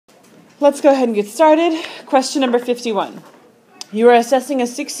Let's go ahead and get started. Question number 51. You are assessing a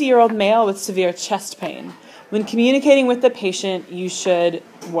 60-year-old male with severe chest pain. When communicating with the patient, you should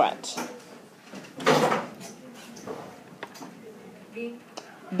what?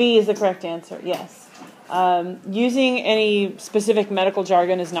 B is the correct answer, yes. Using any specific medical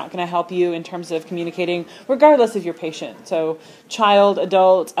jargon is not going to help you in terms of communicating, regardless of your patient. So child,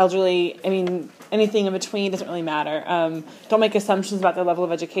 adult, elderly, anything in between doesn't really matter. Don't make assumptions about their level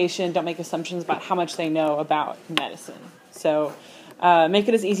of education. Don't make assumptions about how much they know about medicine. So make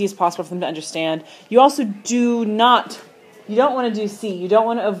it as easy as possible for them to understand. You also you don't want to do C. You don't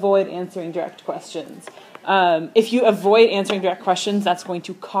want to avoid answering direct questions. If you avoid answering direct questions, that's going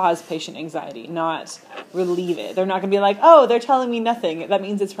to cause patient anxiety, not relieve it. They're not going to be like, oh, they're telling me nothing. That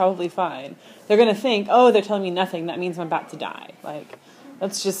means it's probably fine. They're going to think, oh, they're telling me nothing. That means I'm about to die.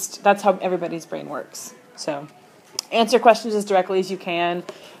 That's how everybody's brain works. So answer questions as directly as you can.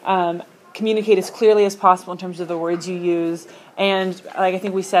 Communicate as clearly as possible in terms of the words you use. And like I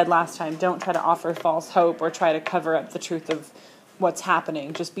think we said last time, don't try to offer false hope or try to cover up the truth of what's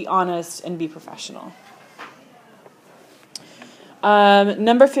happening. Just be honest and be professional.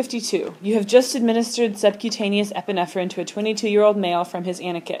 Number 52. You have just administered subcutaneous epinephrine to a 22-year-old male from his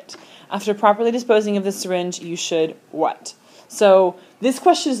anakit. After properly disposing of the syringe, you should what? So this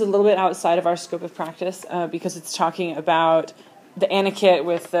question is a little bit outside of our scope of practice because it's talking about the anakit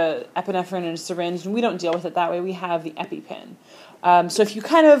with the epinephrine and a syringe, and we don't deal with it that way. We have the EpiPen. So if you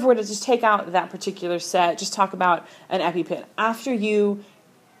kind of were to just take out that particular set, just talk about an EpiPen. After you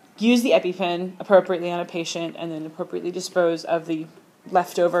use the EpiPen appropriately on a patient and then appropriately dispose of the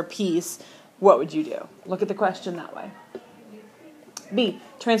leftover piece, what would you do? Look at the question that way. B,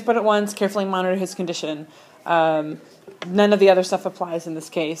 transport at once, carefully monitor his condition. None of the other stuff applies in this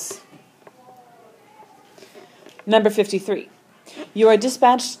case. Number 53. You are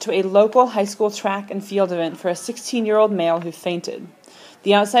dispatched to a local high school track and field event for a 16-year-old male who fainted.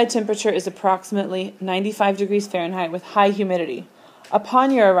 The outside temperature is approximately 95 degrees Fahrenheit with high humidity.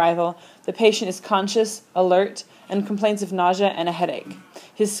 Upon your arrival, the patient is conscious, alert, and complains of nausea and a headache.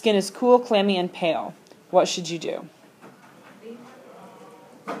 His skin is cool, clammy, and pale. What should you do?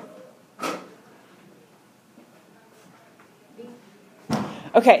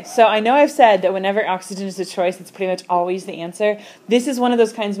 Okay, so I know I've said that whenever oxygen is a choice, it's pretty much always the answer. This is one of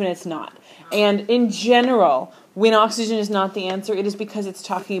those kinds when it's not. And in general, when oxygen is not the answer, it is because it's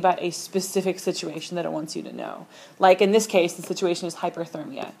talking about a specific situation that it wants you to know. Like in this case, the situation is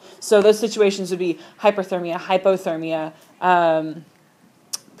hyperthermia. So those situations would be hyperthermia, hypothermia,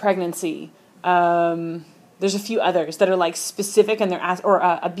 pregnancy. There's a few others that are like specific and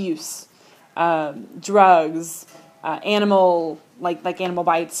they're abuse, drugs, animal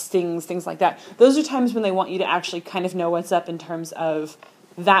bites, stings, things like that. Those are times when they want you to actually kind of know what's up in terms of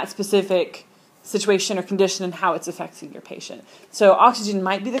that specific situation or condition and how it's affecting your patient. So oxygen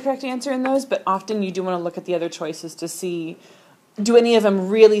might be the correct answer in those, but often you do want to look at the other choices to see, do any of them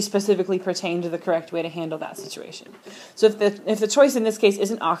really specifically pertain to the correct way to handle that situation? So if the choice in this case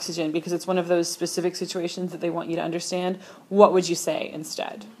isn't oxygen because it's one of those specific situations that they want you to understand, what would you say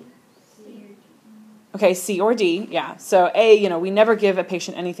instead? Okay, C or D, yeah. So A, we never give a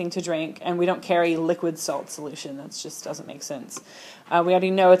patient anything to drink, and we don't carry liquid salt solution. That just doesn't make sense. We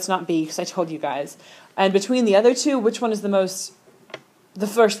already know it's not B, because I told you guys. And between the other two, which one is the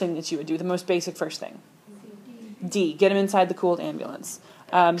first thing that you would do, the most basic first thing? D, get them inside the cooled ambulance.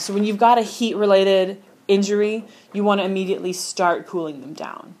 So when you've got a heat-related injury, you want to immediately start cooling them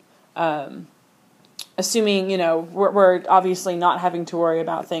down. Assuming, we're obviously not having to worry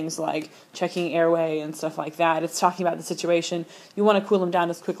about things like checking airway and stuff like that. It's talking about the situation. You want to cool them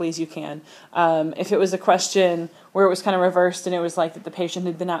down as quickly as you can. If it was a question where it was kind of reversed and it was like that the patient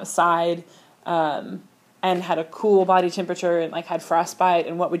had been outside and had a cool body temperature and like had frostbite,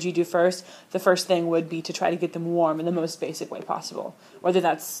 and what would you do first? The first thing would be to try to get them warm in the most basic way possible. Whether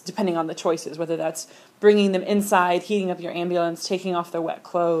that's, depending on the choices, whether that's bringing them inside, heating up your ambulance, taking off their wet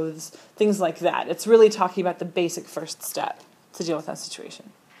clothes, things like that. It's really talking about the basic first step to deal with that situation.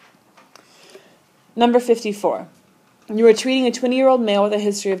 Number 54. You are treating a 20-year-old male with a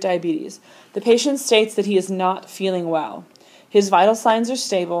history of diabetes. The patient states that he is not feeling well. His vital signs are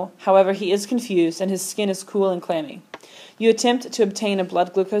stable, however, he is confused and his skin is cool and clammy. You attempt to obtain a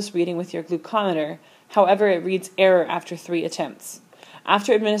blood glucose reading with your glucometer, however, it reads error after 3 attempts.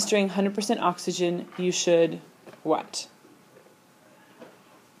 After administering 100% oxygen, you should what?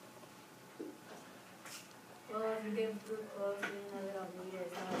 Well, if you give glucose and they don't need it,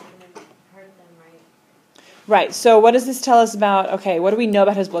 it's not going to hurt them, right? Right, so what does this tell us about, what do we know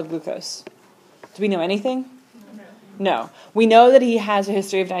about his blood glucose? Do we know anything? No. We know that he has a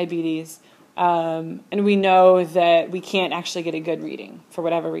history of diabetes, and we know that we can't actually get a good reading for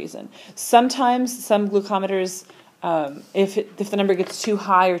whatever reason. Sometimes some glucometers, if the number gets too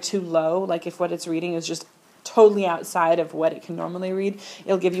high or too low, like if what it's reading is just totally outside of what it can normally read,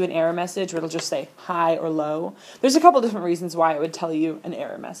 it'll give you an error message where it'll just say high or low. There's a couple different reasons why it would tell you an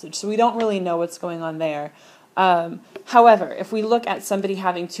error message, so we don't really know what's going on there. However, if we look at somebody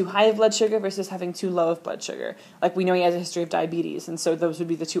having too high of blood sugar versus having too low of blood sugar, like we know he has a history of diabetes, and so those would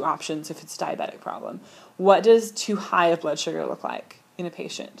be the two options if it's a diabetic problem. What does too high of blood sugar look like in a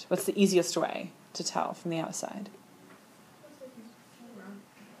patient? What's the easiest way to tell from the outside?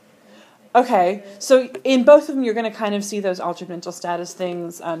 Okay, so in both of them, you're going to kind of see those altered mental status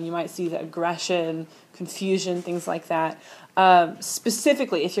things. You might see the aggression, confusion, things like that.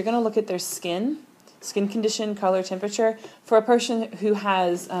 Specifically, if you're going to look at their skin condition, color, temperature, for a person who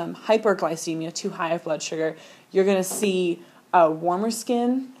has hyperglycemia, too high of blood sugar, you're going to see warmer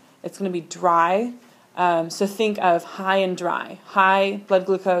skin. It's going to be dry. So think of high and dry. High blood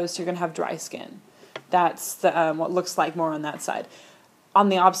glucose, you're going to have dry skin. That's what looks like more on that side. On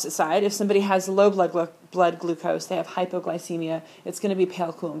the opposite side, if somebody has low blood glucose, they have hypoglycemia, it's going to be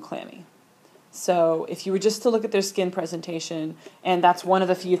pale, cool, and clammy. So if you were just to look at their skin presentation, and that's one of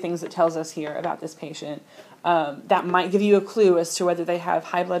the few things that tells us here about this patient, that might give you a clue as to whether they have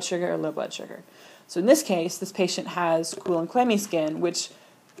high blood sugar or low blood sugar. So in this case, this patient has cool and clammy skin, which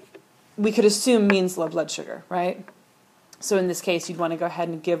we could assume means low blood sugar, right? So in this case, you'd want to go ahead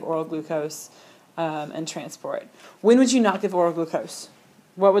and give oral glucose and transport. When would you not give oral glucose?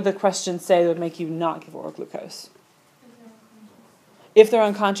 What would the question say that would make you not give oral glucose? If they're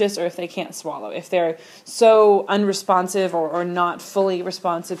unconscious or if they can't swallow. If they're so unresponsive or not fully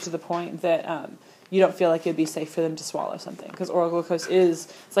responsive to the point that you don't feel like it'd be safe for them to swallow something. Because oral glucose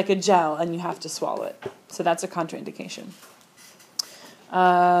it's like a gel and you have to swallow it. So that's a contraindication.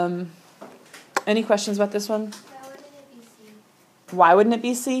 Any questions about this one? Why wouldn't it be C? Why wouldn't it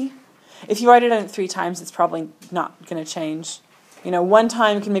be C? If you write it on it 3 times, it's probably not going to change. 1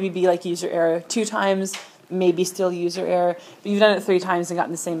 time can maybe be like user error. 2 times, maybe still user error. But you've done it 3 times and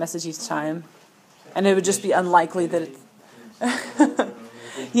gotten the same message each time. And it would just be unlikely that it's...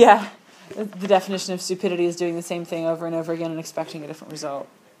 Yeah, the definition of stupidity is doing the same thing over and over again and expecting a different result.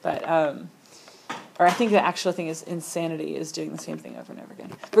 But, or I think the actual thing is insanity is doing the same thing over and over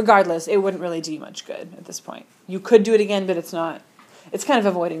again. Regardless, it wouldn't really do you much good at this point. You could do it again, but it's not... It's kind of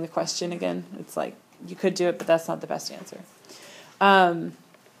avoiding the question again. It's like, you could do it, but that's not the best answer.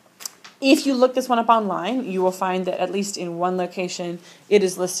 If you look this one up online, you will find that at least in one location, it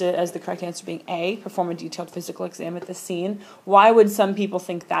is listed as the correct answer being A, perform a detailed physical exam at the scene. Why would some people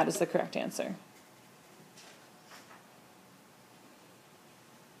think that is the correct answer?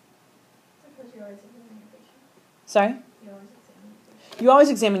 Because you always examine your patient. Sorry? You always examine your patient. You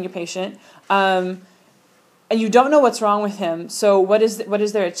always examine your patient. And you don't know what's wrong with him, so what is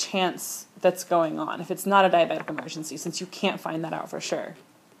there a chance that's going on if it's not a diabetic emergency, since you can't find that out for sure?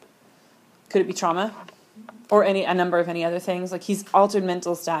 Could it be trauma? Or a number of any other things? Like he's altered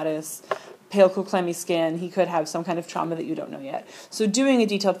mental status, pale, cool, clammy skin. He could have some kind of trauma that you don't know yet. So doing a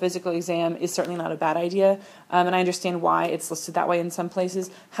detailed physical exam is certainly not a bad idea, and I understand why it's listed that way in some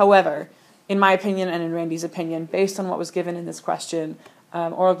places. However, in my opinion and in Randy's opinion, based on what was given in this question,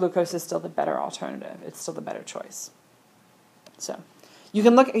 oral glucose is still the better alternative. It's still the better choice. So you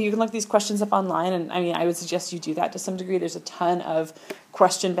can look these questions up online, and I would suggest you do that to some degree. There's a ton of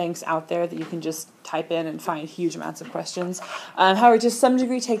question banks out there that you can just type in and find huge amounts of questions. However, to some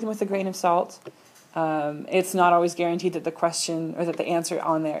degree, take them with a grain of salt. It's not always guaranteed that the question or that the answer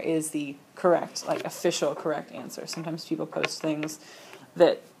on there is the correct, like official correct answer. Sometimes people post things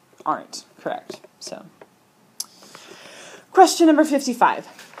that aren't correct. So, question number 55.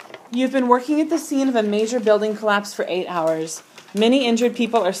 You've been working at the scene of a major building collapse for 8 hours. Many injured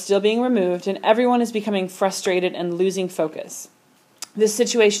people are still being removed, and everyone is becoming frustrated and losing focus. This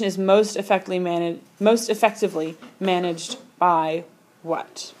situation is most effectively managed by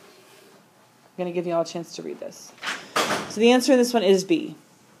what? I'm going to give you all a chance to read this. So the answer to this one is B.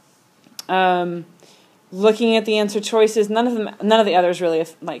 Looking at the answer choices, none of the others really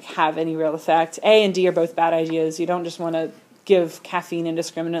have any real effect. A and D are both bad ideas. You don't just want to give caffeine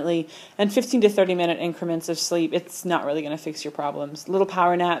indiscriminately. And 15 to 30 minute increments of sleep, it's not really going to fix your problems. Little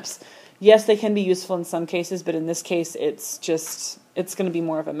power naps, yes, they can be useful in some cases, but in this case, it's going to be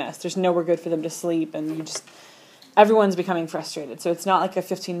more of a mess. There's nowhere good for them to sleep, and everyone's becoming frustrated. So it's not like a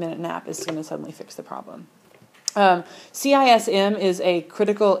 15-minute nap is going to suddenly fix the problem. CISM is a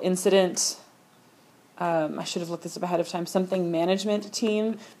critical incident I should have looked this up ahead of time, something management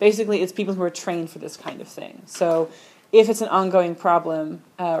team. Basically, it's people who are trained for this kind of thing. So if it's an ongoing problem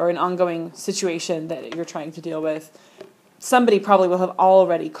or an ongoing situation that you're trying to deal with, somebody probably will have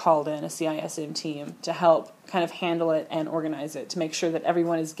already called in a CISM team to help kind of handle it and organize it, to make sure that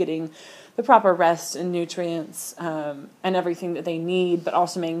everyone is getting the proper rest and nutrients and everything that they need, but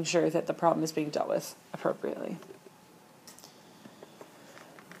also making sure that the problem is being dealt with appropriately.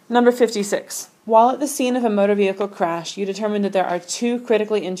 Number 56. While at the scene of a motor vehicle crash, you determine that there are 2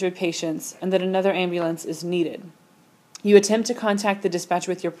 critically injured patients and that another ambulance is needed. You attempt to contact the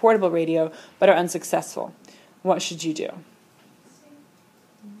dispatcher with your portable radio, but are unsuccessful. What should you do?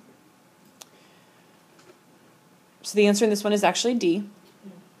 So the answer in this one is actually D.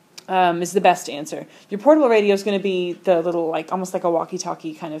 Is the best answer. Your portable radio is going to be the little, like, almost like a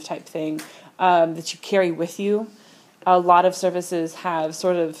walkie-talkie kind of type thing that you carry with you. A lot of services have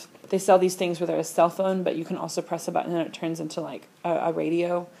they sell these things where they're a cell phone, but you can also press a button and it turns into like a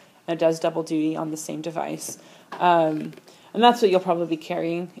radio, and it does double duty on the same device. And that's what you'll probably be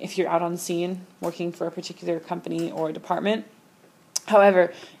carrying if you're out on scene working for a particular company or department.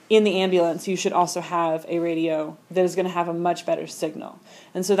 However, in the ambulance, you should also have a radio that is going to have a much better signal.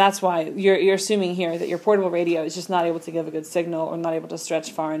 And so that's why you're assuming here that your portable radio is just not able to give a good signal or not able to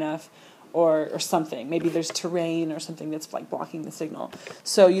stretch far enough or something. Maybe there's terrain or something that's like blocking the signal.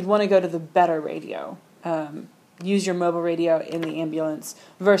 So you'd want to go to the better radio. Use your mobile radio in the ambulance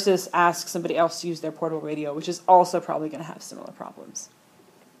versus ask somebody else to use their portable radio, which is also probably going to have similar problems.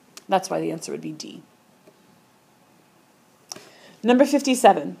 That's why the answer would be D. Number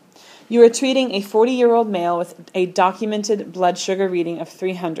 57. You are treating a 40-year-old male with a documented blood sugar reading of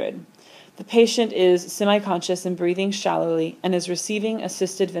 300. The patient is semi-conscious and breathing shallowly and is receiving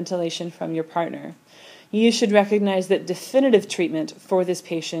assisted ventilation from your partner. You should recognize that definitive treatment for this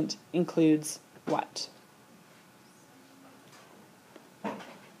patient includes what?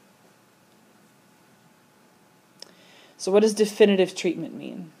 So what does definitive treatment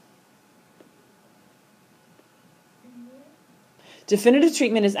mean? Definitive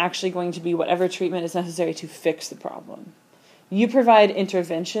treatment is actually going to be whatever treatment is necessary to fix the problem. You provide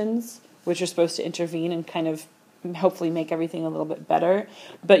interventions, which are supposed to intervene and kind of hopefully make everything a little bit better,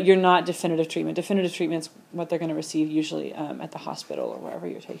 but you're not definitive treatment. Definitive treatment is what they're going to receive usually at the hospital or wherever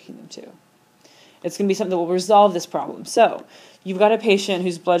you're taking them to. It's going to be something that will resolve this problem. So you've got a patient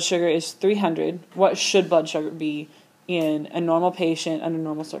whose blood sugar is 300. What should blood sugar be in a normal patient under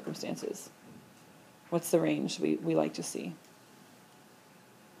normal circumstances? What's the range we like to see?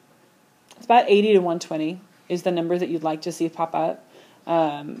 It's about 80 to 120 is the number that you'd like to see pop up.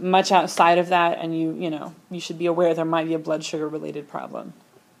 Much outside of that, and you should be aware there might be a blood sugar related problem.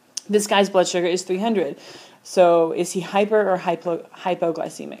 This guy's blood sugar is 300. So is he hyper or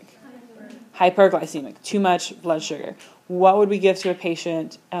hypoglycemic? Hyperglycemic. Too much blood sugar. What would we give to a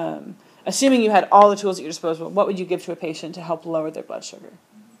patient, assuming you had all the tools at your disposal, what would you give to a patient to help lower their blood sugar?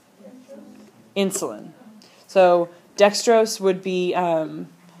 Insulin. So dextrose would be...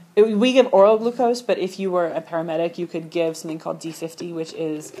 we give oral glucose, but if you were a paramedic, you could give something called D50, which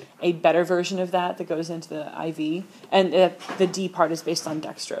is a better version of that goes into the IV. And the D part is based on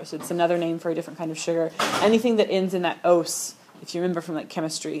dextrose. It's another name for a different kind of sugar. Anything that ends in that ose, if you remember from like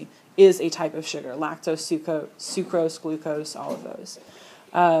chemistry, is a type of sugar. Lactose, sucrose, glucose, all of those.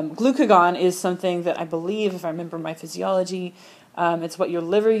 Glucagon is something that I believe, if I remember my physiology, it's what your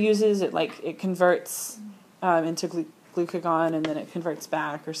liver uses. It converts into glucagon, and then it converts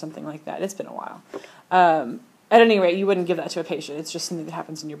back or something like that. It's been a while. At any rate, you wouldn't give that to a patient. It's just something that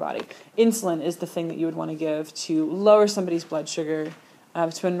happens in your body. Insulin is the thing that you would want to give to lower somebody's blood sugar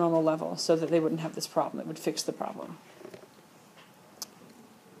to a normal level so that they wouldn't have this problem. It would fix the problem.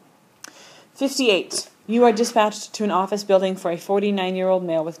 58. You are dispatched to an office building for a 49-year-old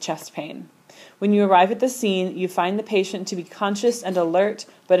male with chest pain. When you arrive at the scene, you find the patient to be conscious and alert,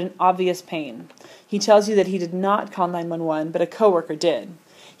 but in obvious pain. He tells you that he did not call 911, but a coworker did.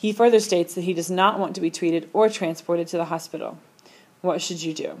 He further states that he does not want to be treated or transported to the hospital. What should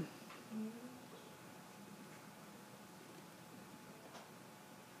you do?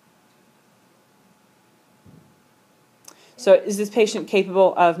 So is this patient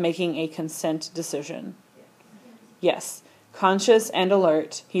capable of making a consent decision? Yes. Conscious and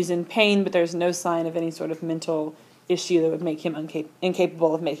alert. He's in pain, but there's no sign of any sort of mental issue that would make him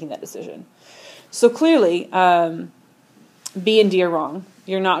incapable of making that decision. So clearly, B and D are wrong.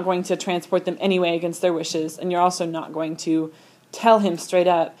 You're not going to transport them anyway against their wishes, and you're also not going to tell him straight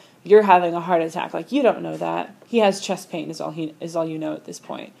up, you're having a heart attack. Like, you don't know that. He has chest pain is all you know at this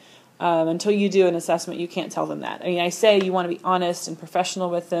point. Until you do an assessment, you can't tell them that. I mean, I say you want to be honest and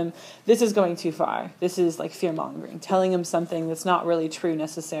professional with them. This is going too far. This is like fear-mongering, telling them something that's not really true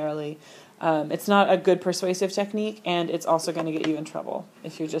necessarily. It's not a good persuasive technique, and it's also going to get you in trouble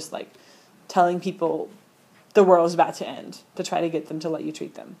if you're just like telling people the world is about to end to try to get them to let you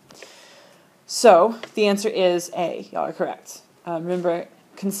treat them. So the answer is A. Y'all are correct. Remember,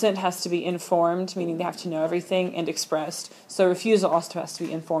 consent has to be informed, meaning they have to know everything, and expressed. So refusal also has to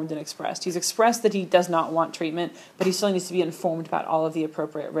be informed and expressed. He's expressed that he does not want treatment, but he still needs to be informed about all of the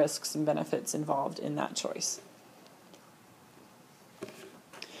appropriate risks and benefits involved in that choice.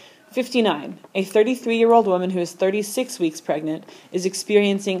 59. A 33-year-old woman who is 36 weeks pregnant is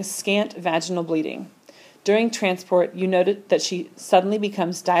experiencing scant vaginal bleeding. During transport, you noted that she suddenly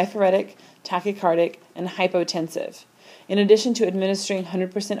becomes diaphoretic, tachycardic, and hypotensive. In addition to administering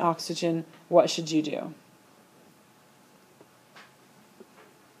 100% oxygen, what should you do?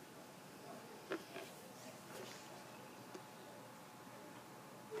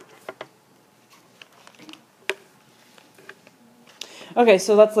 Okay,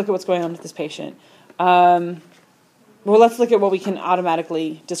 so let's look at what's going on with this patient. Well, let's look at what we can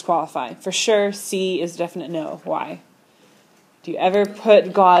automatically disqualify. For sure, C is a definite no. Why? Do you ever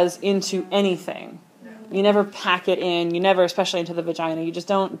put gauze into anything? You never pack it in. You never, especially into the vagina. You just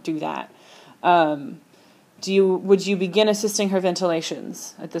don't do that. Would you begin assisting her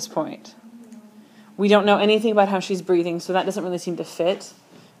ventilations at this point? We don't know anything about how she's breathing, so that doesn't really seem to fit.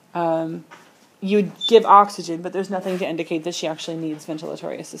 You'd give oxygen, but there's nothing to indicate that she actually needs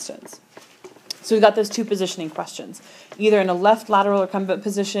ventilatory assistance. So we've got those two positioning questions, either in a left lateral recumbent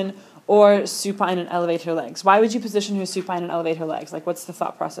position or supine and elevate her legs. Why would you position her supine and elevate her legs? Like, what's the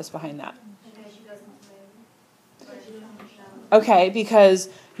thought process behind that? Okay, because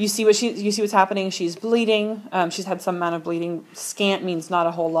you see what's happening. She's bleeding. She's had some amount of bleeding. Scant means not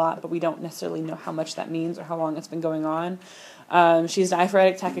a whole lot, but we don't necessarily know how much that means or how long it's been going on. She's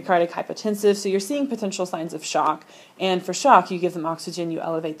diaphoretic, tachycardic, hypotensive, so you're seeing potential signs of shock. And for shock, you give them oxygen, you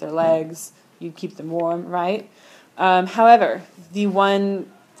elevate their legs, you keep them warm, right? However, the one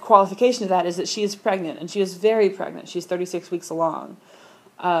qualification of that is that she is pregnant, and she is very pregnant. She's 36 weeks along.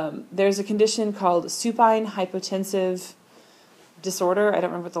 There's a condition called supine hypotensive disorder. I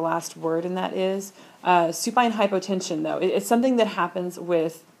don't remember what the last word in that is. Supine hypotension, though, it's something that happens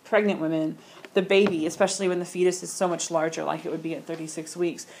with pregnant women. The baby, especially when the fetus is so much larger, like it would be at 36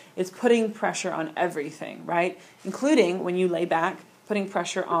 weeks, it's putting pressure on everything, right? Including, when you lay back, putting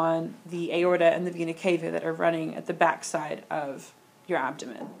pressure on the aorta and the vena cava that are running at the backside of your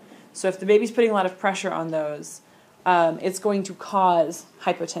abdomen. So if the baby's putting a lot of pressure on those, it's going to cause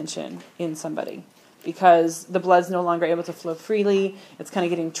hypotension in somebody, because the blood's no longer able to flow freely. It's kind of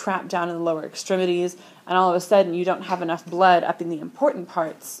getting trapped down in the lower extremities, and all of a sudden you don't have enough blood up in the important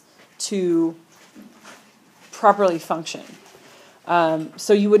parts to properly function.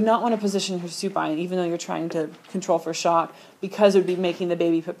 So you would not want to position her supine, even though you're trying to control for shock, because it would be making the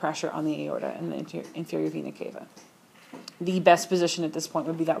baby put pressure on the aorta and the inferior vena cava. The best position at this point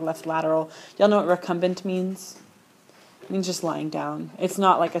would be that left lateral. Y'all know what recumbent means? It means just lying down. It's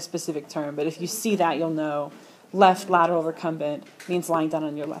not like a specific term, but if you see that, you'll know. Left lateral recumbent means lying down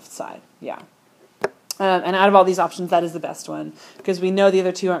on your left side. Yeah. And out of all these options, that is the best one, because we know the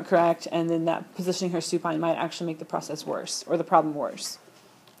other two aren't correct, and then that positioning her supine might actually make the process worse, or the problem worse,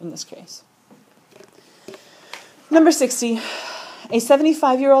 in this case. Number 60. A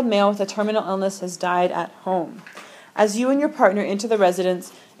 75-year-old male with a terminal illness has died at home. As you and your partner enter the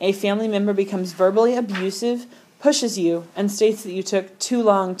residence, a family member becomes verbally abusive, pushes you, and states that you took too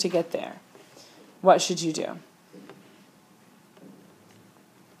long to get there. What should you do?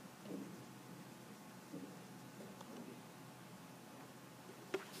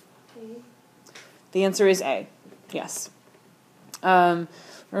 The answer is A. Yes.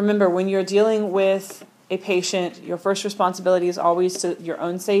 Remember, when you're dealing with a patient, your first responsibility is always to your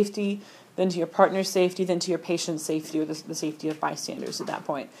own safety, then to your partner's safety, then to your patient's safety, or the safety of bystanders at that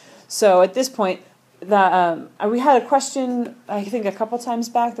point. So at this point, we had a question, I think a couple times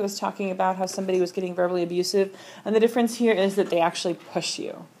back, that was talking about how somebody was getting verbally abusive, and the difference here is that they actually push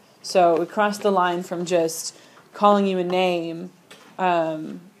you. So we crossed the line from just calling you a name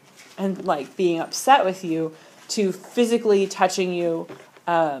and like being upset with you to physically touching you.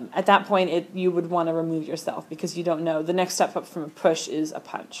 At that point, you would want to remove yourself, because you don't know. The next step up from a push is a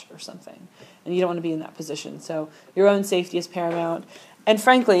punch or something, and you don't want to be in that position. So your own safety is paramount. And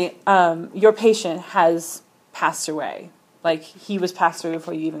frankly, your patient has passed away. Like, he was passed away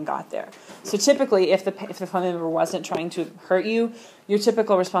before you even got there. So typically, if the family member wasn't trying to hurt you, your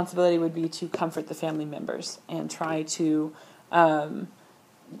typical responsibility would be to comfort the family members and try to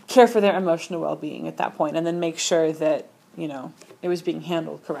care for their emotional well-being at that point, and then make sure that, it was being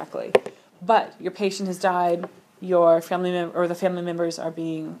handled correctly. But your patient has died, your family member or the family members are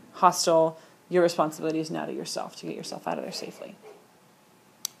being hostile. Your responsibility is now to yourself to get yourself out of there safely.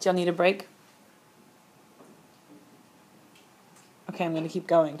 Do y'all need a break? Okay, I'm going to keep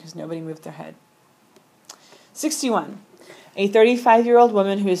going because nobody moved their head. 61. A 35-year-old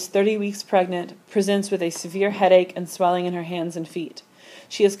woman who is 30 weeks pregnant presents with a severe headache and swelling in her hands and feet.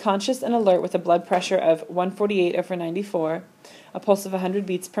 She is conscious and alert with a blood pressure of 148/94, a pulse of 100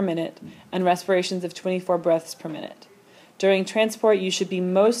 beats per minute, and respirations of 24 breaths per minute. During transport, you should be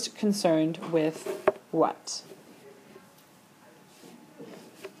most concerned with what?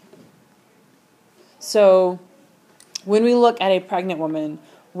 So, when we look at a pregnant woman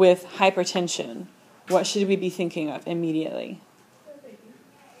with hypertension, what should we be thinking of immediately?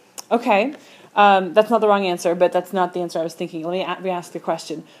 Okay, that's not the wrong answer, but that's not the answer I was thinking. Let me re-ask the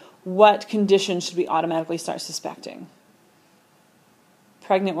question. What condition should we automatically start suspecting?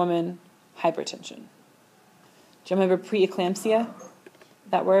 Pregnant woman, hypertension. Do you remember preeclampsia?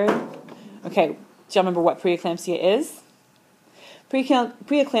 That word? Okay, do you remember what preeclampsia is?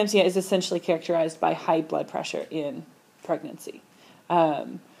 Preeclampsia is essentially characterized by high blood pressure in pregnancy.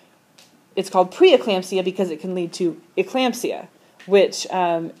 It's called preeclampsia because it can lead to eclampsia, which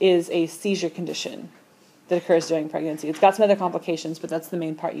is a seizure condition that occurs during pregnancy. It's got some other complications, but that's the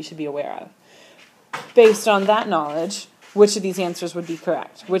main part you should be aware of. Based on that knowledge, which of these answers would be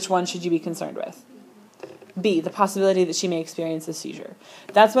correct? Which one should you be concerned with? B, the possibility that she may experience a seizure.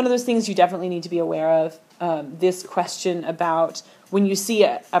 That's one of those things you definitely need to be aware of. This question about when you see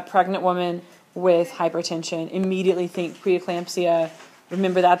a pregnant woman with hypertension, immediately think preeclampsia.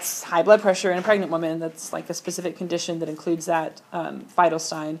 Remember, that's high blood pressure in a pregnant woman. That's like a specific condition that includes that vital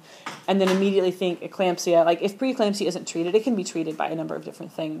sign. And then immediately think eclampsia. Like if preeclampsia isn't treated, it can be treated by a number of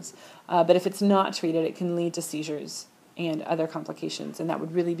different things. But if it's not treated, it can lead to seizures and other complications, and that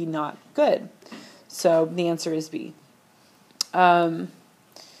would really be not good. So the answer is B. The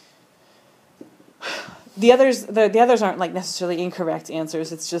others aren't like necessarily incorrect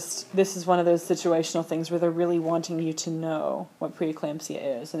answers. It's just this is one of those situational things where they're really wanting you to know what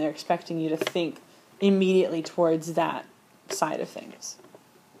preeclampsia is, and they're expecting you to think immediately towards that side of things.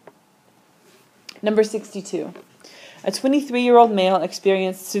 Number 62. A 23-year-old male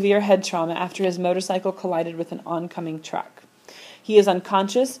experienced severe head trauma after his motorcycle collided with an oncoming truck. He is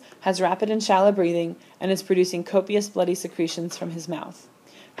unconscious, has rapid and shallow breathing, and is producing copious bloody secretions from his mouth.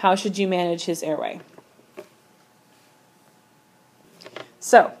 How should you manage his airway?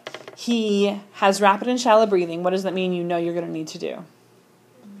 So, he has rapid and shallow breathing. What does that mean you know you're going to need to do?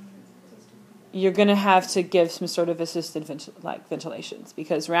 You're going to have to give some sort of assisted ventilations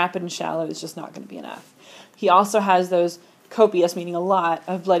because rapid and shallow is just not going to be enough. He also has those copious, meaning a lot,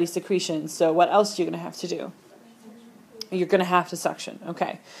 of bloody secretions. So what else are you going to have to do? You're going to have to suction.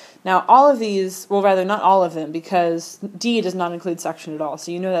 Okay. Now, all of these, well, rather not all of them, because D does not include suction at all.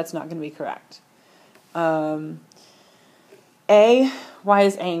 So you know that's not going to be correct. A, why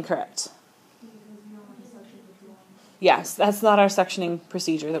is A incorrect? Yes, that's not our suctioning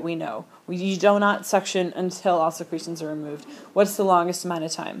procedure that we know. You do not suction until all secretions are removed. What's the longest amount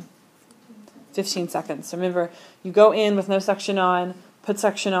of time? 15 seconds. So remember, you go in with no suction on, put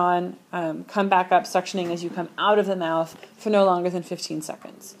suction on, come back up, suctioning as you come out of the mouth for no longer than 15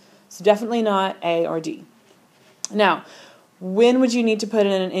 seconds. So definitely not A or D. Now, when would you need to put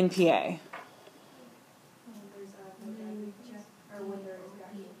in an NPA?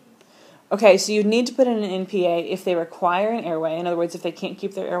 Okay, so you'd need to put in an NPA if they require an airway, in other words, if they can't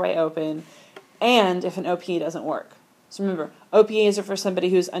keep their airway open, and if an OPA doesn't work. So remember, OPAs are for somebody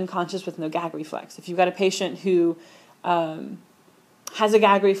who's unconscious with no gag reflex. If you've got a patient who has a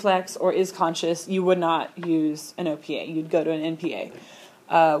gag reflex or is conscious, you would not use an OPA. You'd go to an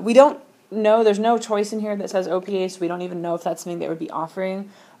NPA. We don't know, there's no choice in here that says OPA, so we don't even know if that's something they would be offering.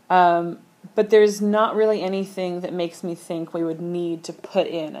 But there's not really anything that makes me think we would need to put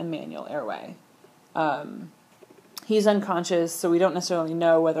in a manual airway. He's unconscious, so we don't necessarily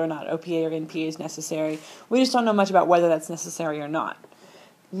know whether or not OPA or NPA is necessary. We just don't know much about whether that's necessary or not.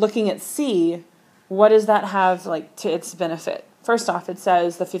 Looking at C, what does that have to its benefit? First off, it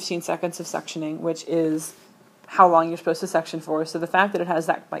says the 15 seconds of suctioning, which is how long you're supposed to suction for. So the fact that it has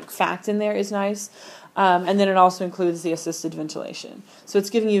that fact in there is nice. And then it also includes the assisted ventilation. So it's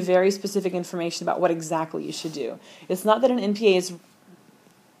giving you very specific information about what exactly you should do. It's not that an NPA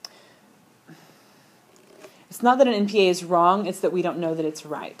is wrong, it's that we don't know that it's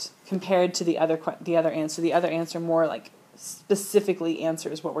right compared to the other answer. The other answer more specifically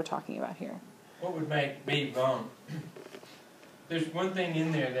answers what we're talking about here. What would make B wrong? there's one thing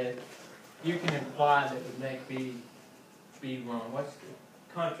in there that you can imply that would make B wrong. What's the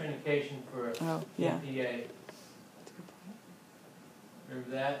contraindication for NPA?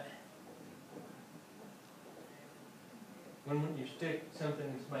 Remember that? When you stick something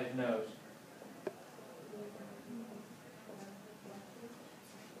in somebody's nose.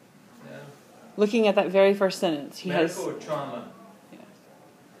 No? Looking at that very first sentence, he Medical has or trauma? Yeah.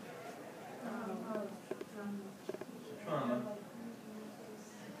 Trauma.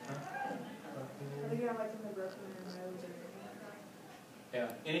 Yeah,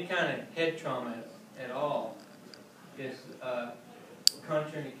 any kind of head trauma at all is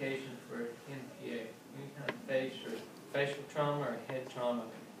contraindication for NPA. Any kind of facial trauma or head trauma,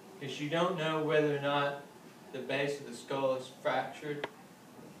 because you don't know whether or not the base of the skull is fractured.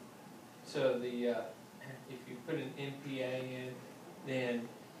 So the if you put an NPA in, then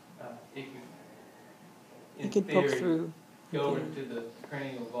it could, in could poke theory, through. go into the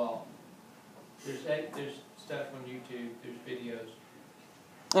cranial vault. There's stuff on YouTube. There's videos.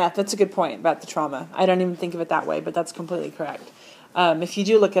 Yeah, that's a good point about the trauma. I don't even think of it that way, but that's completely correct. If you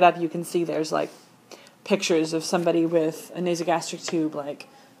do look it up, you can see there's like pictures of somebody with a nasogastric tube, like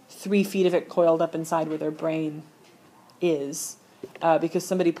 3 feet of it coiled up inside where their brain is, because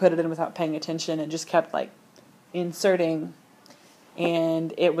somebody put it in without paying attention and just kept like inserting,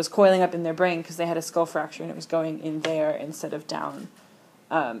 and it was coiling up in their brain because they had a skull fracture and it was going in there instead of down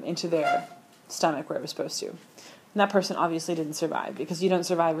into their stomach where it was supposed to. And that person obviously didn't survive, because you don't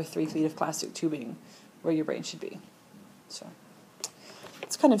survive with 3 feet of plastic tubing where your brain should be. So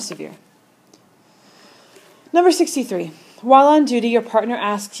it's kind of severe. Number 63. While on duty, your partner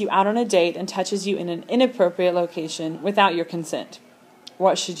asks you out on a date and touches you in an inappropriate location without your consent.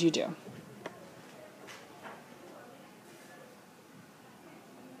 What should you do?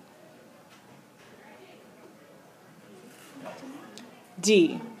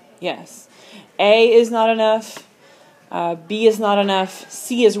 D. Yes. A is not enough. B is not enough.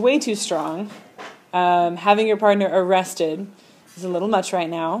 C is way too strong. Having your partner arrested is a little much right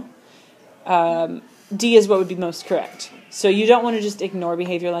now. D is what would be most correct. So you don't want to just ignore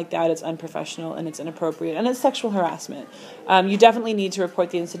behavior like that. It's unprofessional and it's inappropriate and it's sexual harassment. You definitely need to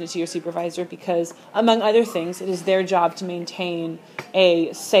report the incident to your supervisor, because, among other things, it is their job to maintain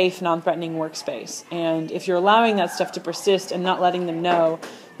a safe, non-threatening workspace. And if you're allowing that stuff to persist and not letting them know,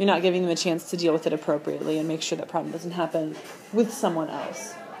 you're not giving them a chance to deal with it appropriately and make sure that problem doesn't happen with someone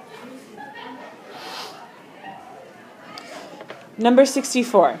else. Number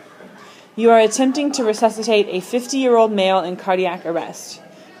 64. You are attempting to resuscitate a 50-year-old male in cardiac arrest.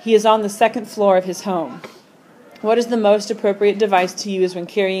 He is on the 2nd floor of his home. What is the most appropriate device to use when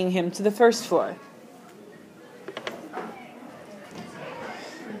carrying him to the 1st floor?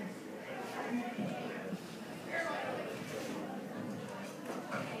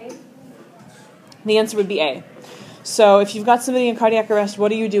 The answer would be A. So if you've got somebody in cardiac arrest,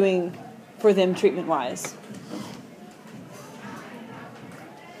 what are you doing for them treatment-wise?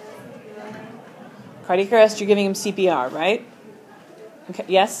 Cardiac arrest, you're giving them CPR, right? Okay,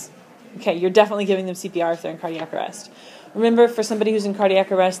 yes? Okay, you're definitely giving them CPR if they're in cardiac arrest. Remember, for somebody who's in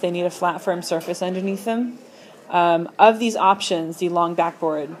cardiac arrest, they need a flat, firm surface underneath them. Of these options, the long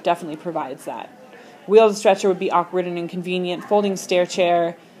backboard definitely provides that. Wheeled stretcher would be awkward and inconvenient. Folding stair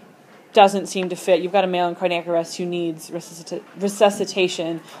chair doesn't seem to fit. You've got a male in cardiac arrest who needs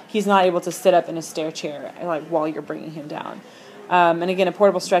resuscitation. He's not able to sit up in a stair chair like while you're bringing him down. And again, a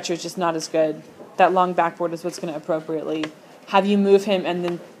portable stretcher is just not as good. That long backboard is what's going to appropriately have you move him, and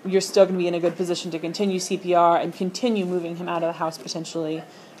then you're still going to be in a good position to continue CPR and continue moving him out of the house potentially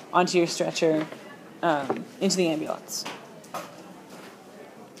onto your stretcher into the ambulance.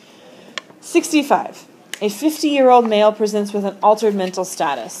 65. A 50-year-old male presents with an altered mental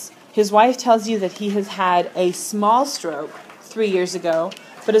status. His wife tells you that he has had a small stroke 3 years ago,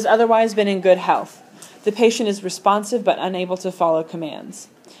 but has otherwise been in good health. The patient is responsive but unable to follow commands.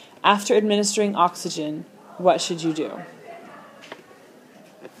 After administering oxygen, what should you do?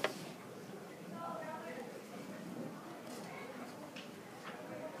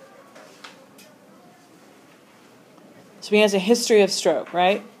 So he has a history of stroke,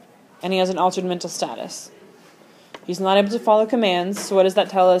 right? And he has an altered mental status. He's not able to follow commands, so what does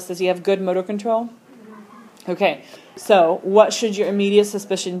that tell us? Does he have good motor control? Okay, so what should your immediate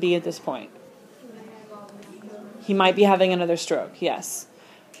suspicion be at this point? He might be having another stroke, yes.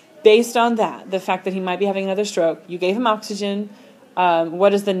 Based on that, the fact that he might be having another stroke, you gave him oxygen.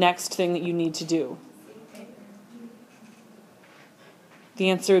 What is the next thing that you need to do?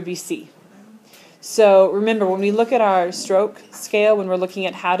 The answer would be C. So remember, when we look at our stroke scale, when we're looking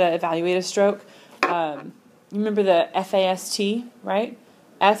at how to evaluate a stroke, remember the FAST, right?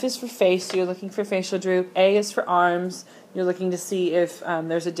 F is for face, so you're looking for facial droop. A is for arms. You're looking to see if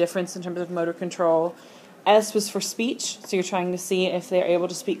there's a difference in terms of motor control. S was for speech, so you're trying to see if they're able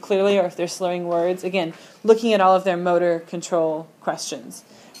to speak clearly or if they're slurring words. Again, looking at all of their motor control questions.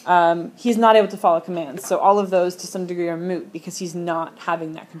 He's not able to follow commands, so all of those to some degree are moot because he's not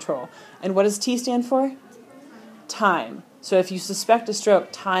having that control. And what does T stand for? Time. So if you suspect a stroke,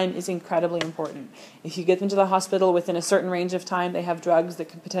 time is incredibly important. If you get them to the hospital within a certain range of time, they have drugs that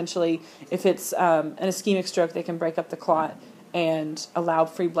can potentially, if it's an ischemic stroke, they can break up the clot and allow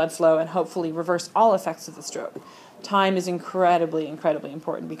free blood flow and hopefully reverse all effects of the stroke. Time is incredibly, incredibly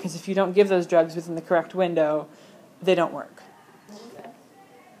important because if you don't give those drugs within the correct window, they don't work.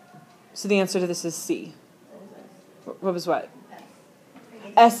 So the answer to this is C. What was what?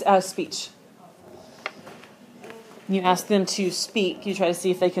 S, speech. You ask them to speak. You try to see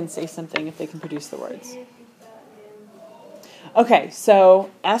if they can say something, if they can produce the words. Okay, so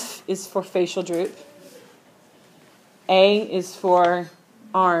F is for facial droop. A is for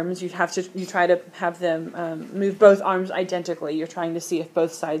arms. You try to have them move both arms identically. You're trying to see if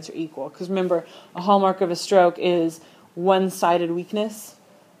both sides are equal. Because remember, a hallmark of a stroke is one-sided weakness,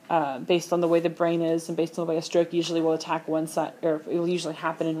 based on the way the brain is, and based on the way a stroke usually will attack one side, or it will usually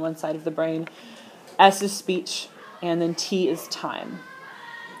happen in one side of the brain. S is speech. And then T is time.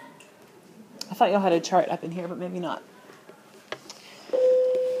 I thought y'all had a chart up in here, but maybe not.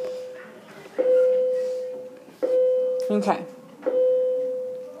 Okay.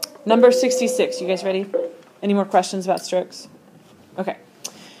 Number 66. You guys ready? Any more questions about strokes? Okay.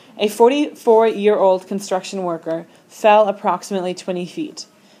 A 44-year-old construction worker fell approximately 20 feet.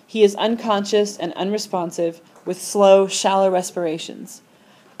 He is unconscious and unresponsive with slow, shallow respirations.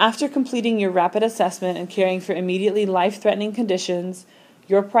 After completing your rapid assessment and caring for immediately life-threatening conditions,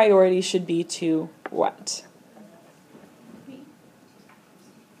 your priority should be to what?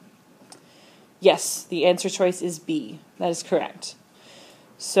 Yes, the answer choice is B. That is correct.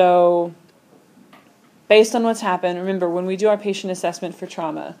 So, based on what's happened, remember, when we do our patient assessment for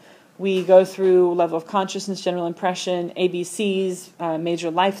trauma, we go through level of consciousness, general impression, ABCs,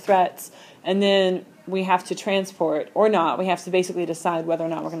 major life threats, and then we have to transport or not. We have to basically decide whether or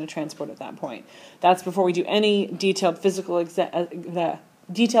not we're going to transport at that point. That's before we do any detailed physical exam,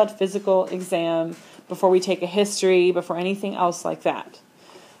 before we take a history, before anything else like that.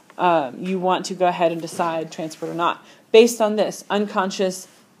 You want to go ahead and decide transport or not. Based on this, unconscious,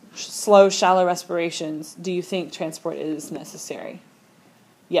 slow, shallow respirations, do you think transport is necessary?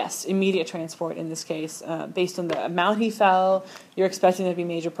 Yes, immediate transport in this case. Based on the amount he fell, you're expecting there to be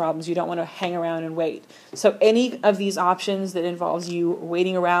major problems. You don't want to hang around and wait. So any of these options that involves you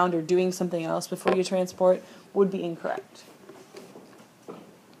waiting around or doing something else before you transport would be incorrect.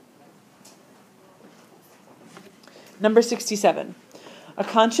 Number 67. A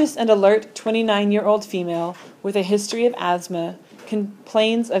conscious and alert 29-year-old female with a history of asthma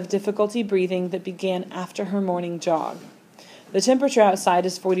complains of difficulty breathing that began after her morning jog. The temperature outside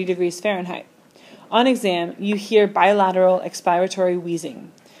is 40 degrees Fahrenheit. On exam, you hear bilateral expiratory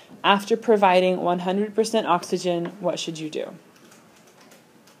wheezing. After providing 100% oxygen, what should you do?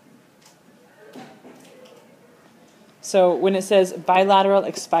 So when it says bilateral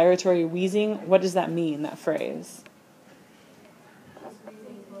expiratory wheezing, what does that mean, that phrase?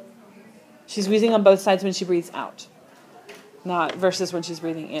 She's wheezing on both sides when she breathes out, not versus when she's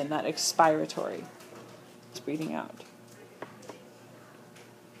breathing in. That expiratory is breathing out.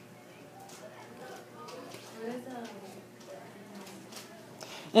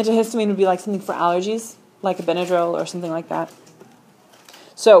 Antihistamine would be like something for allergies, like a Benadryl or something like that.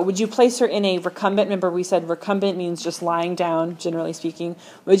 So would you place her in a recumbent? Remember we said recumbent means just lying down, generally speaking.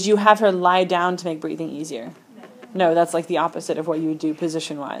 Would you have her lie down to make breathing easier? No, that's like the opposite of what you would do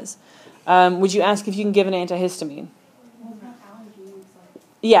position-wise. Would you ask if you can give an antihistamine?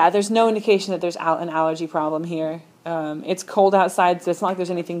 Yeah, there's no indication that there's an allergy problem here. It's cold outside, so it's not like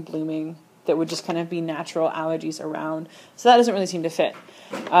there's anything blooming that would just kind of be natural allergies around. So that doesn't really seem to fit.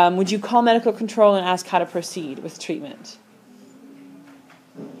 Would you call medical control and ask how to proceed with treatment?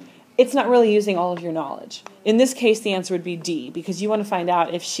 It's not really using all of your knowledge. In this case, the answer would be D, because you want to find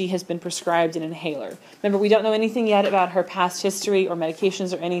out if she has been prescribed an inhaler. Remember, we don't know anything yet about her past history or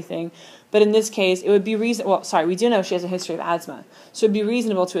medications or anything, but in this case, it would be we do know she has a history of asthma, so it would be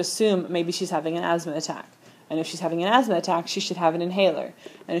reasonable to assume maybe she's having an asthma attack. And if she's having an asthma attack, she should have an inhaler.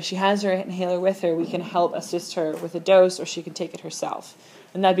 And if she has her inhaler with her, we can help assist her with a dose, or she can take it herself.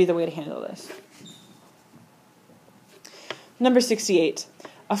 And that'd be the way to handle this. Number 68.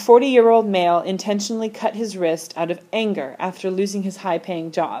 A 40-year-old male intentionally cut his wrist out of anger after losing his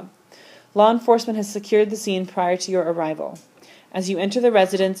high-paying job. Law enforcement has secured the scene prior to your arrival. As you enter the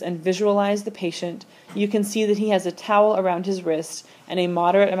residence and visualize the patient, you can see that he has a towel around his wrist and a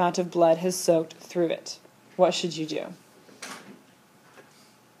moderate amount of blood has soaked through it. What should you do?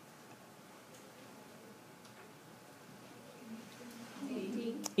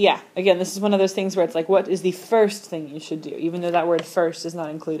 Yeah, again, this is one of those things where it's like, what is the first thing you should do? Even though that word first is not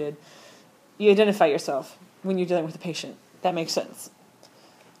included. You identify yourself when you're dealing with a patient. That makes sense.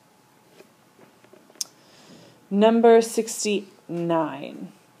 Number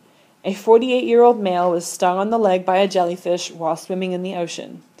 69. A 48-year-old male was stung on the leg by a jellyfish while swimming in the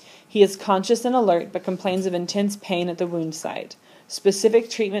ocean. He is conscious and alert, but complains of intense pain at the wound site. Specific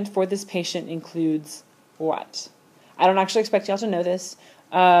treatment for this patient includes what? I don't actually expect y'all to know this.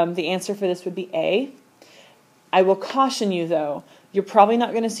 The answer for this would be A. I will caution you, though, you're probably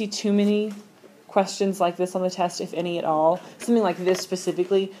not going to see too many questions like this on the test, if any at all. Something like this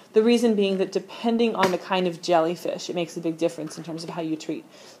specifically. The reason being that depending on the kind of jellyfish, it makes a big difference in terms of how you treat.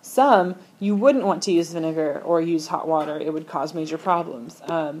 Some, you wouldn't want to use vinegar or use hot water. It would cause major problems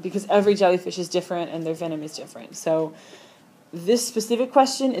because every jellyfish is different and their venom is different. So this specific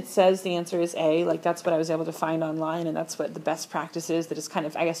question, it says the answer is A. Like, that's what I was able to find online, and that's what the best practice is that is kind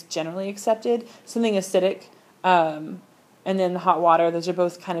of, I guess, generally accepted. Something acidic, and then the hot water, those are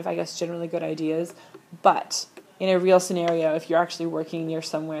both kind of, I guess, generally good ideas. But in a real scenario, if you're actually working near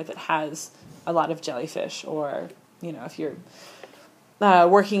somewhere that has a lot of jellyfish, or, if you're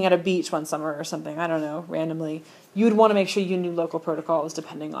working at a beach one summer or something, I don't know, randomly, you would want to make sure you knew local protocols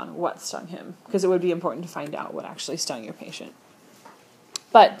depending on what stung him, because it would be important to find out what actually stung your patient.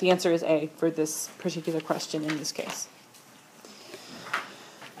 But the answer is A for this particular question in this case.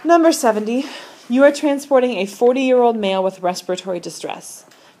 Number 70. You are transporting a 40-year-old male with respiratory distress.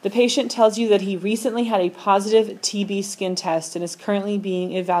 The patient tells you that he recently had a positive TB skin test and is currently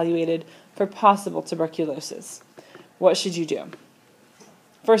being evaluated for possible tuberculosis. What should you do?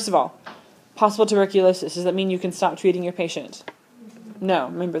 First of all, possible tuberculosis, does that mean you can stop treating your patient? No,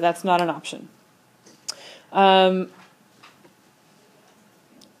 remember, that's not an option.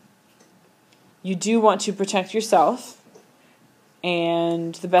 You do want to protect yourself,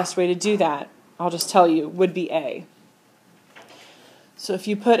 and the best way to do that, I'll just tell you, would be A. So if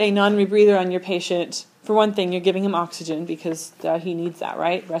you put a non-rebreather on your patient, for one thing, you're giving him oxygen because he needs that,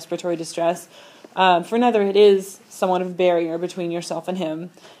 right? Respiratory distress. For another, it is somewhat of a barrier between yourself and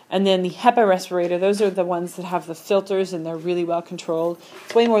him. And then the HEPA respirator, those are the ones that have the filters and they're really well controlled.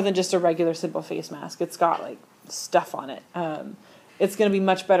 It's way more than just a regular simple face mask. It's got like stuff on it. It's going to be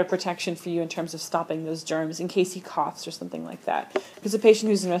much better protection for you in terms of stopping those germs in case he coughs or something like that. Because a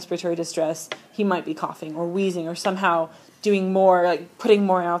patient who's in respiratory distress, he might be coughing or wheezing or somehow doing more, like putting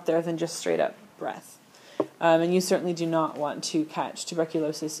more out there than just straight up breath. And you certainly do not want to catch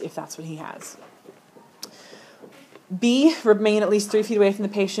tuberculosis if that's what he has. B, remain at least 3 feet away from the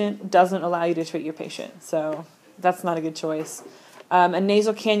patient, doesn't allow you to treat your patient. So that's not a good choice. A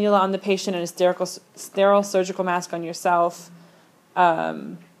nasal cannula on the patient and a sterile surgical mask on yourself,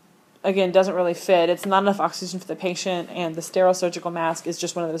 again, doesn't really fit. It's not enough oxygen for the patient, and the sterile surgical mask is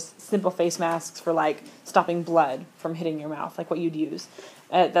just one of those simple face masks for, like, stopping blood from hitting your mouth, like what you'd use.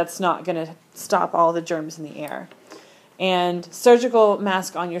 That's not going to stop all the germs in the air. And surgical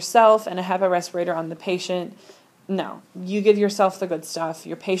mask on yourself and a HEPA respirator on the patient, no. You give yourself the good stuff.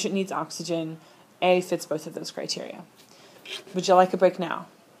 Your patient needs oxygen. A fits both of those criteria. Would you like a break now?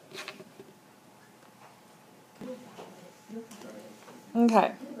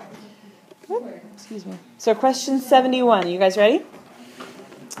 Okay. Excuse me. So question 71. You guys ready?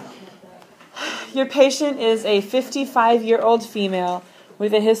 Your patient is a 55-year-old female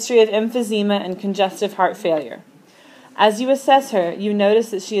with a history of emphysema and congestive heart failure. As you assess her, you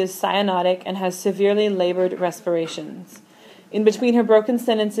notice that she is cyanotic and has severely labored respirations. In between her broken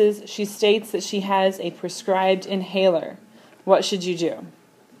sentences, she states that she has a prescribed inhaler. What should you do?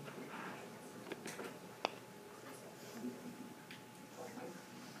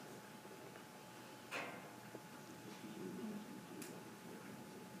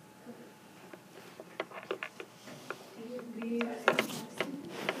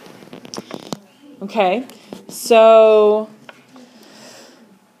 Okay, so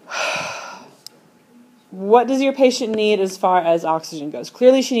what does your patient need as far as oxygen goes?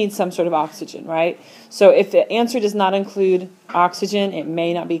 Clearly she needs some sort of oxygen, right? So if the answer does not include oxygen, it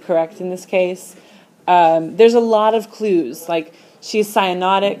may not be correct in this case. There's a lot of clues, like she's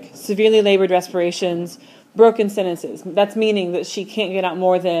cyanotic, severely labored respirations, broken sentences. That's meaning that she can't get out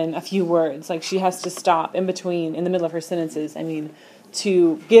more than a few words. Like she has to stop in between, in the middle of her sentences,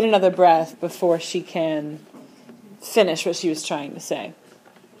 to get another breath before she can finish what she was trying to say.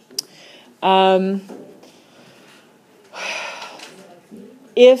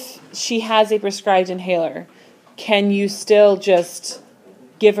 If she has a prescribed inhaler, can you still just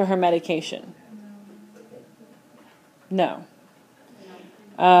give her medication? No.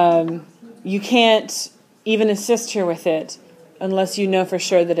 You can't even assist her with it unless you know for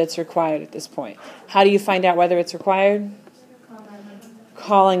sure that it's required at this point. How do you find out whether it's required?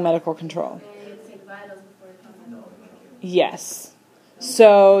 Calling medical control. Yes.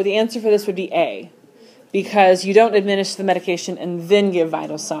 So the answer for this would be A, because you don't administer the medication and then give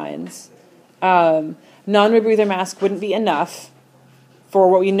vital signs. Non-rebreather mask wouldn't be enough for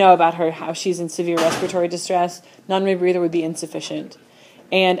what we know about her, how she's in severe respiratory distress. Non-rebreather would be insufficient.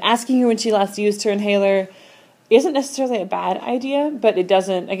 And asking her when she last used her inhaler isn't necessarily a bad idea, but it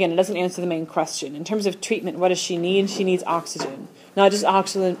doesn't answer the main question. In terms of treatment, what does she need? She needs oxygen. Not just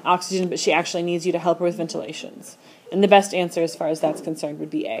oxygen, but she actually needs you to help her with ventilations. And the best answer as far as that's concerned would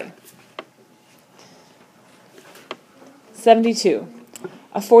be A. 72.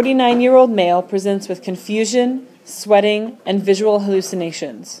 A 49-year-old male presents with confusion, sweating, and visual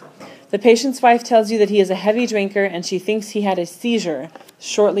hallucinations. The patient's wife tells you that he is a heavy drinker and she thinks he had a seizure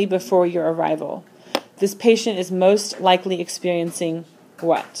shortly before your arrival. This patient is most likely experiencing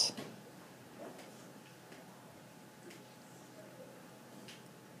what?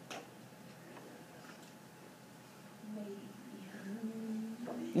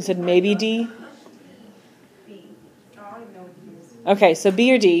 You said maybe D? Okay, so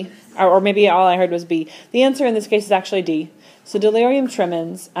B or D, or maybe all I heard was B. The answer in this case is actually D. So delirium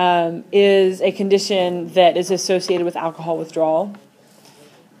tremens is a condition that is associated with alcohol withdrawal,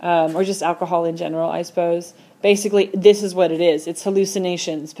 or just alcohol in general, I suppose. Basically, this is what it is. It's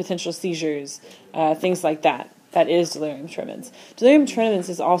hallucinations, potential seizures, things like that. That is delirium tremens. Delirium tremens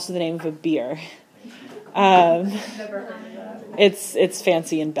is also the name of a beer. It's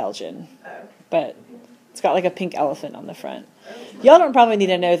fancy in Belgian, but it's got like a pink elephant on the front. Y'all don't probably need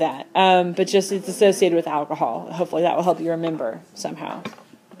to know that, but just it's associated with alcohol. Hopefully that will help you remember somehow.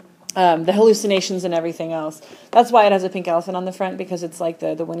 The hallucinations and everything else. That's why it has a pink elephant on the front, because it's like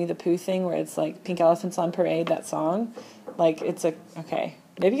the Winnie the Pooh thing where it's like Pink Elephants on Parade, that song. Like it's okay.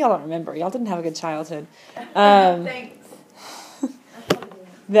 Maybe y'all don't remember. Y'all didn't have a good childhood. Thanks.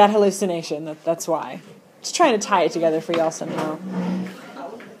 That hallucination, that's why. Just trying to tie it together for y'all somehow.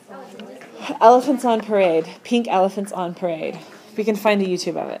 Elephants on Parade. Pink Elephants on Parade. We can find a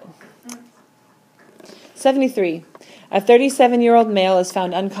YouTube of it. 73. A 37-year-old male is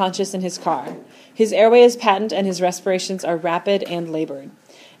found unconscious in his car. His airway is patent and his respirations are rapid and labored.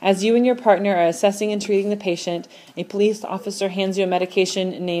 As you and your partner are assessing and treating the patient, a police officer hands you a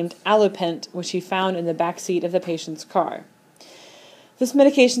medication named Allopent, which he found in the back seat of the patient's car. This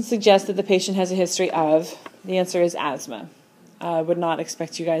medication suggests that the patient has a history of, the answer is asthma. I would not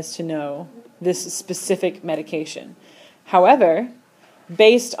expect you guys to know this specific medication. However,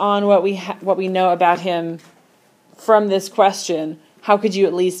 based on what we know about him from this question, how could you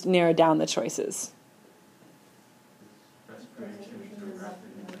at least narrow down the choices?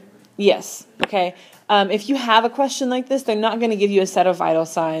 Yes. Okay. If you have a question like this, they're not going to give you a set of vital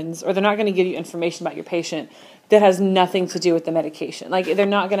signs, or they're not going to give you information about your patient that has nothing to do with the medication. Like, they're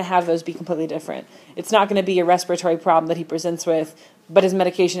not going to have those be completely different. It's not going to be a respiratory problem that he presents with, but his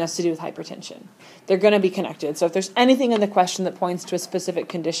medication has to do with hypertension. They're going to be connected. So if there's anything in the question that points to a specific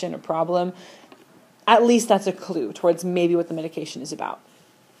condition or problem, at least that's a clue towards maybe what the medication is about.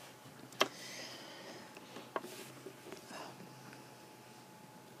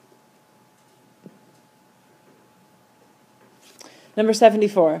 Number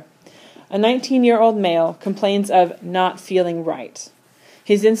 74. A 19-year-old male complains of not feeling right.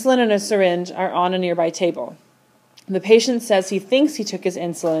 His insulin and a syringe are on a nearby table. The patient says he thinks he took his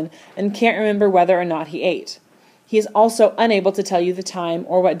insulin and can't remember whether or not he ate. He is also unable to tell you the time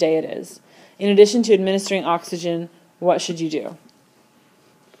or what day it is. In addition to administering oxygen, what should you do?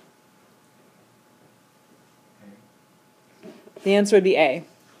 The answer would be A.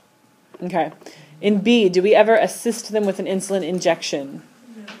 Okay. In B, do we ever assist them with an insulin injection?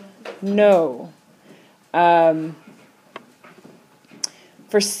 No. For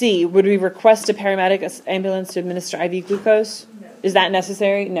C, would we request a paramedic ambulance to administer IV glucose? No. Is that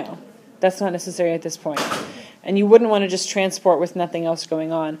necessary? No. That's not necessary at this point. And you wouldn't want to just transport with nothing else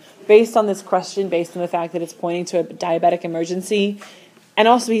going on. Based on this question, based on the fact that it's pointing to a diabetic emergency, and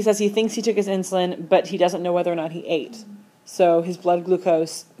also he says he thinks he took his insulin, but he doesn't know whether or not he ate. So his blood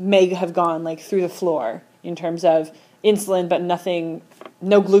glucose may have gone like through the floor in terms of insulin, but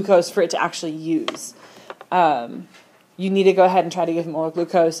no glucose for it to actually use. You need to go ahead and try to give him oral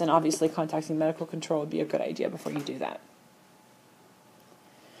glucose, and obviously contacting medical control would be a good idea before you do that.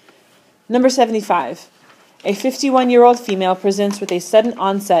 Number 75. A 51-year-old female presents with a sudden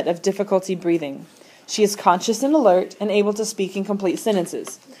onset of difficulty breathing. She is conscious and alert and able to speak in complete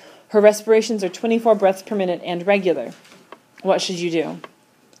sentences. Her respirations are 24 breaths per minute and regular. What should you do?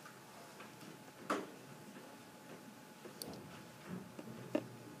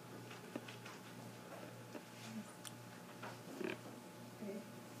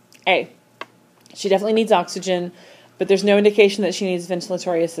 A. She definitely needs oxygen, but there's no indication that she needs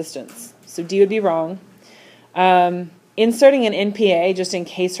ventilatory assistance. So D would be wrong. Inserting an NPA just in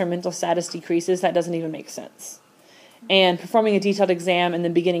case her mental status decreases, that doesn't even make sense. And performing a detailed exam and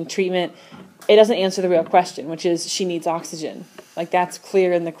then beginning treatment, it doesn't answer the real question, which is she needs oxygen. Like, that's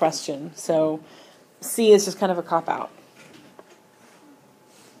clear in the question. So C is just kind of a cop-out.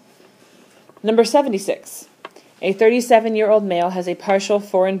 Number 76. A 37-year-old male has a partial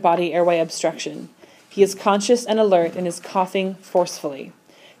foreign body airway obstruction. He is conscious and alert and is coughing forcefully.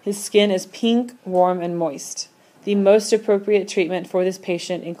 His skin is pink, warm, and moist. The most appropriate treatment for this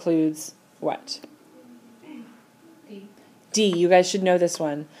patient includes what? D. You guys should know this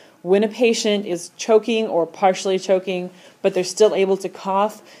one. When a patient is choking or partially choking, but they're still able to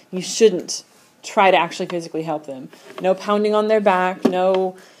cough, you shouldn't try to actually physically help them. No pounding on their back,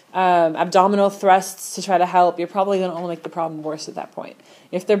 no abdominal thrusts to try to help. You're probably going to only make the problem worse at that point.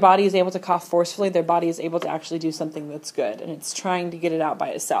 If their body is able to cough forcefully, their body is able to actually do something that's good, and it's trying to get it out by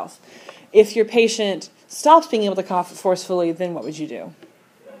itself. If your patient stops being able to cough forcefully, then what would you do?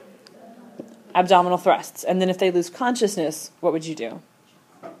 Abdominal thrusts. And then if they lose consciousness, what would you do?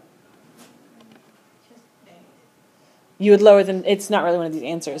 You would lower them. It's not really one of these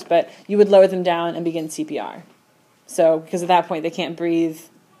answers, but you would lower them down and begin CPR. So, because at that point they can't breathe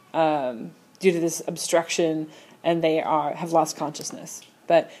due to this obstruction, and they have lost consciousness.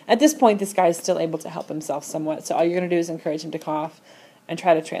 But at this point, this guy is still able to help himself somewhat. So all you're going to do is encourage him to cough and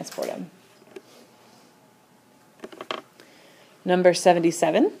try to transport him. Number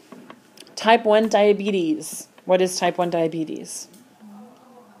 77. Type 1 diabetes. What is type 1 diabetes?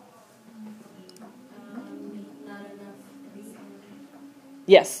 Not enough insulin.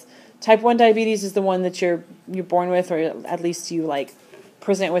 Yes. Type 1 diabetes is the one that you're born with, or at least you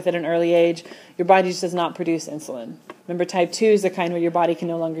present with at an early age. Your body just does not produce insulin. Remember, type 2 is the kind where your body can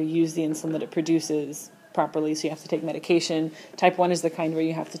no longer use the insulin that it produces properly, so you have to take medication. Type 1 is the kind where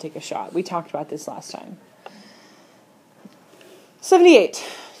you have to take a shot. We talked about this last time. 78.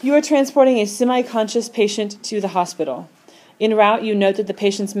 You are transporting a semi-conscious patient to the hospital. En route, you note that the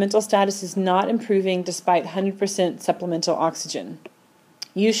patient's mental status is not improving despite 100% supplemental oxygen.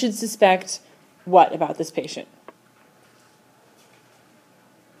 You should suspect what about this patient?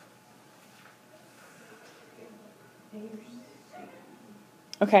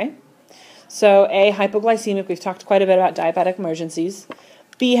 Okay. So A, hypoglycemic. We've talked quite a bit about diabetic emergencies.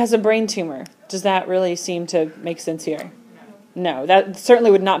 B, has a brain tumor. Does that really seem to make sense here? No, that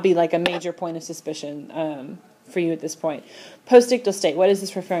certainly would not be like a major point of suspicion for you at this point. Postictal state, what is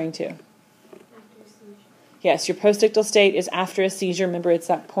this referring to? Yes, your postictal state is after a seizure. Remember, it's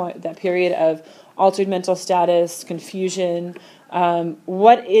that period of altered mental status, confusion.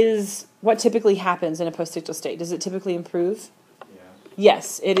 What typically happens in a postictal state? Does it typically improve?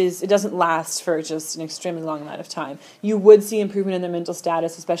 Yes, it is. It doesn't last for just an extremely long amount of time. You would see improvement in their mental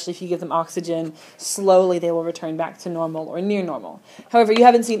status, especially if you give them oxygen. Slowly, they will return back to normal or near normal. However, you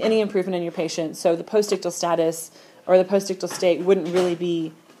haven't seen any improvement in your patient, so the postictal status or the postictal state wouldn't really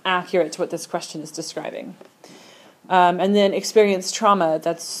be accurate to what this question is describing. And then experienced trauma,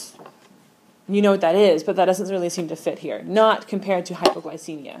 you know what that is, but that doesn't really seem to fit here. Not compared to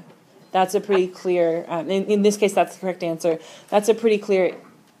hypoglycemia. That's a pretty clear, in this case, that's the correct answer. That's a pretty clear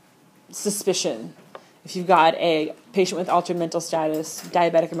suspicion. If you've got a patient with altered mental status,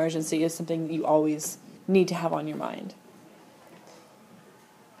 diabetic emergency is something that you always need to have on your mind.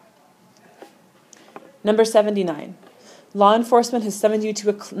 Number 79. Law enforcement has summoned you to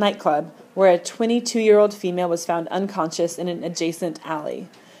a nightclub where a 22-year-old female was found unconscious in an adjacent alley.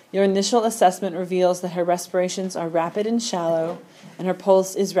 Your initial assessment reveals that her respirations are rapid and shallow, and her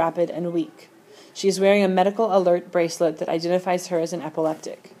pulse is rapid and weak. She is wearing a medical alert bracelet that identifies her as an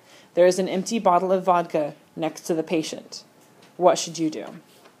epileptic. There is an empty bottle of vodka next to the patient. What should you do?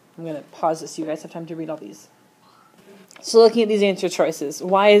 I'm going to pause this so you guys have time to read all these. So looking at these answer choices,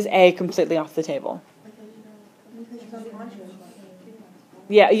 why is A completely off the table?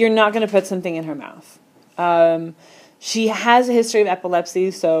 Yeah, you're not going to put something in her mouth. She has a history of epilepsy,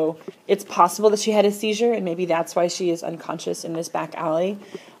 so it's possible that she had a seizure, and maybe that's why she is unconscious in this back alley.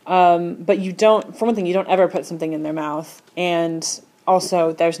 But you don't, for one thing, you don't ever put something in their mouth, and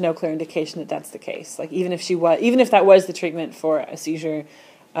also there's no clear indication that that's the case. Like even if that was the treatment for a seizure,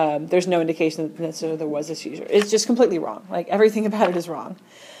 There's no indication that necessarily there was a seizure. It's just completely wrong. Like, everything about it is wrong.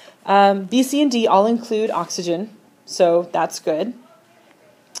 B, C, and D all include oxygen, so that's good.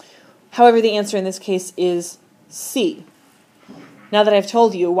 However, the answer in this case is C. Now that I've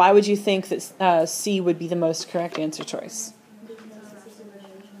told you, why would you think that C would be the most correct answer choice?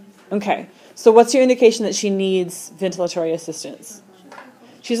 Okay, so what's your indication that she needs ventilatory assistance?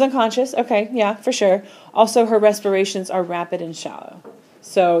 She's unconscious. Okay, yeah, for sure. Also, her respirations are rapid and shallow.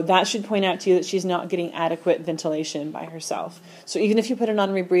 So that should point out to you that she's not getting adequate ventilation by herself. So even if you put a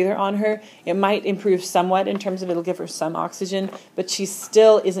non-rebreather on her, it might improve somewhat in terms of it'll give her some oxygen, but she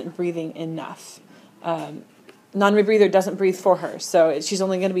still isn't breathing enough. Non-rebreather doesn't breathe for her, so she's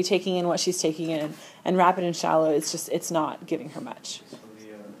only going to be taking in what she's taking in. And rapid and shallow, it's not giving her much. So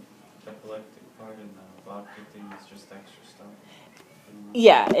the epileptic part in the vodka thing is just extra stuff?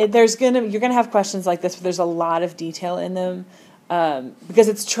 Yeah, you're gonna have questions like this, but there's a lot of detail in them. Because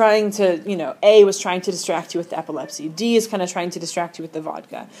it's trying to, A was trying to distract you with the epilepsy. D is kind of trying to distract you with the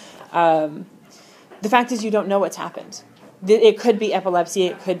vodka. The fact is you don't know what's happened. It could be epilepsy.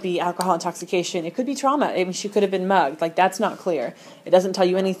 It could be alcohol intoxication. It could be trauma. I mean, she could have been mugged. Like, that's not clear. It doesn't tell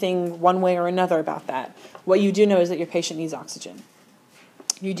you anything one way or another about that. What you do know is that your patient needs oxygen.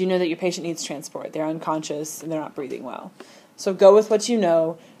 You do know that your patient needs transport. They're unconscious and they're not breathing well. So go with what you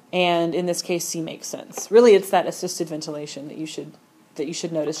know. And in this case, C makes sense. Really, it's that assisted ventilation that you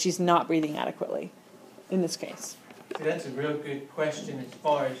should notice. She's not breathing adequately in this case. See, that's a real good question as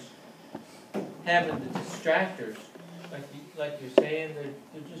far as having the distractors. Like you're saying,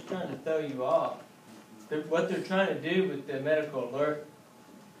 they're just trying to throw you off. What they're trying to do with the medical alert,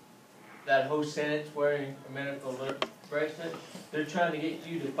 that whole sentence, wearing a medical alert bracelet, they're trying to get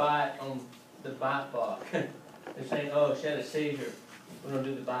you to bite on the bite block. They're saying, oh, she had a seizure. We're going to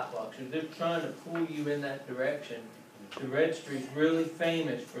do the bite block. So they're trying to pull you in that direction. The registry's really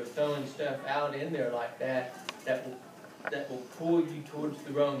famous for throwing stuff out in there like that will pull you towards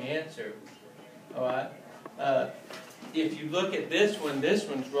the wrong answer. All right? If you look at this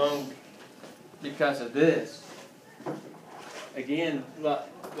one's wrong because of this. Again,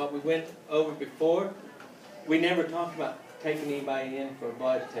 what we went over before, we never talked about taking anybody in for a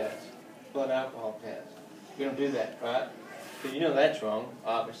blood alcohol test. We don't do that, right? So you know that's wrong,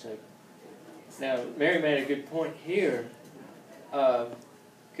 obviously. Now, Mary made a good point here,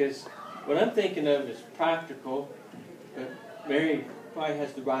 because what I'm thinking of is practical, but Mary probably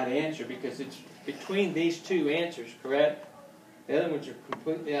has the right answer because it's between these two answers, correct? The other ones are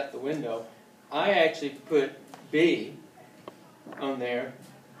completely out the window. I actually put B on there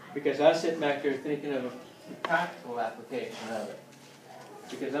because I was sitting back there thinking of a practical application of it.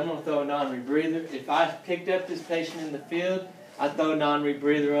 Because I'm going to throw a non-rebreather. If I picked up this patient in the field, I'd throw a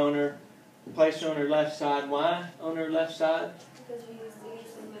non-rebreather on her, place her on her left side. Why on her left side? Because when you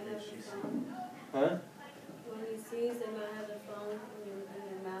sneeze, they might have the phone. Huh? When you sneeze, they might have the phone in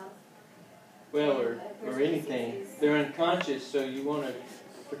your mouth. Well, or anything. They're unconscious, so you want to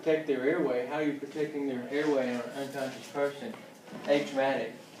protect their airway. How are you protecting their airway on an unconscious person?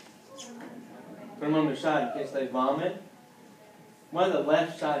 Atraumatic. Put them on their side in case they vomit. Why the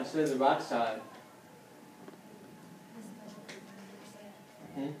left side instead of the right side?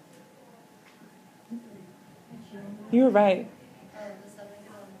 You were right.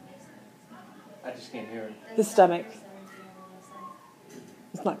 I just can't hear it. The stomach.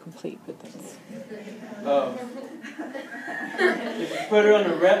 It's not complete, but that's... Oh. If you put her on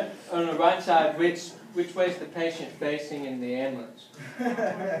the right side, which way is the patient facing in the ambulance? That's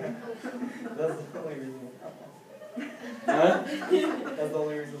the only reason why. Huh? That's the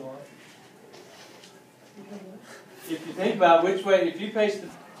only reason why. If you think about which way, if you face the...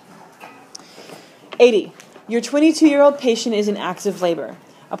 80. Your 22-year-old patient is in active labor.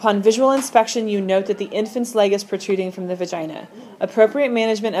 Upon visual inspection, you note that the infant's leg is protruding from the vagina. Appropriate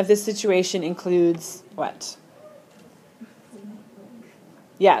management of this situation includes what?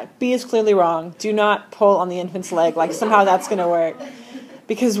 Yeah, B is clearly wrong. Do not pull on the infant's leg like somehow that's going to work.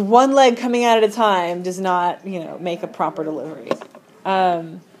 Because one leg coming out at a time does not, make a proper delivery.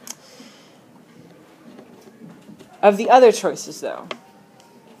 Of the other choices, though.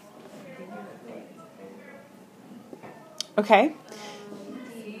 Okay.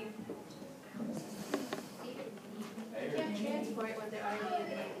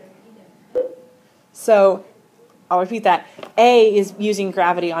 So, I'll repeat that. A is using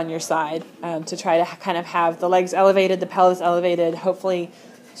gravity on your side to try to kind of have the legs elevated, the pelvis elevated, hopefully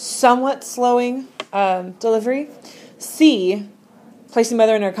somewhat slowing delivery. C, placing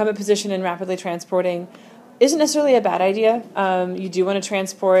mother in a recumbent position and rapidly transporting. isn't necessarily a bad idea. You do want to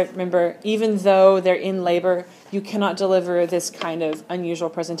transport. Remember, even though they're in labor, you cannot deliver this kind of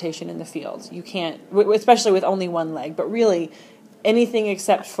unusual presentation in the field. You can't, especially with only one leg. But really, anything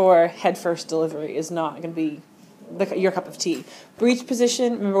except for head first delivery is not going to be your cup of tea. Breech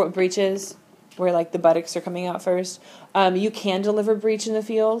position, remember what breech is? Where like the buttocks are coming out first. You can deliver breech in the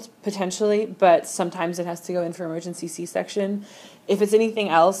field, potentially, but sometimes it has to go in for emergency C-section. If it's anything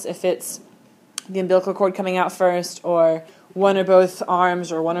else, if it's the umbilical cord coming out first, or one or both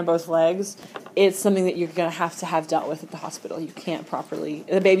arms, or one or both legs, it's something that you're going to have dealt with at the hospital. You can't properly,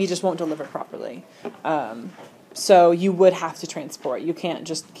 the baby just won't deliver properly. So you would have to transport. You can't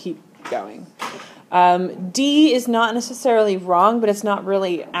just keep going. D is not necessarily wrong, but it's not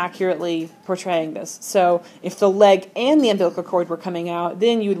really accurately portraying this. So if the leg and the umbilical cord were coming out,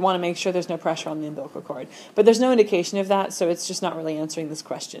 then you would want to make sure there's no pressure on the umbilical cord. But there's no indication of that, so it's just not really answering this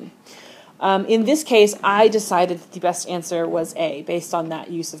question. In this case, I decided that the best answer was A, based on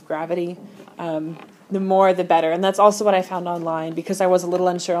that use of gravity. The more, the better. And that's also what I found online. Because I was a little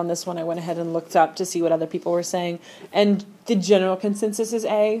unsure on this one, I went ahead and looked up to see what other people were saying. And the general consensus is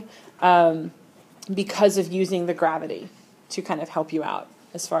A, because of using the gravity to kind of help you out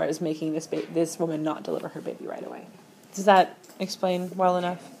as far as making this woman not deliver her baby right away. Does that explain well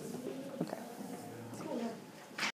enough?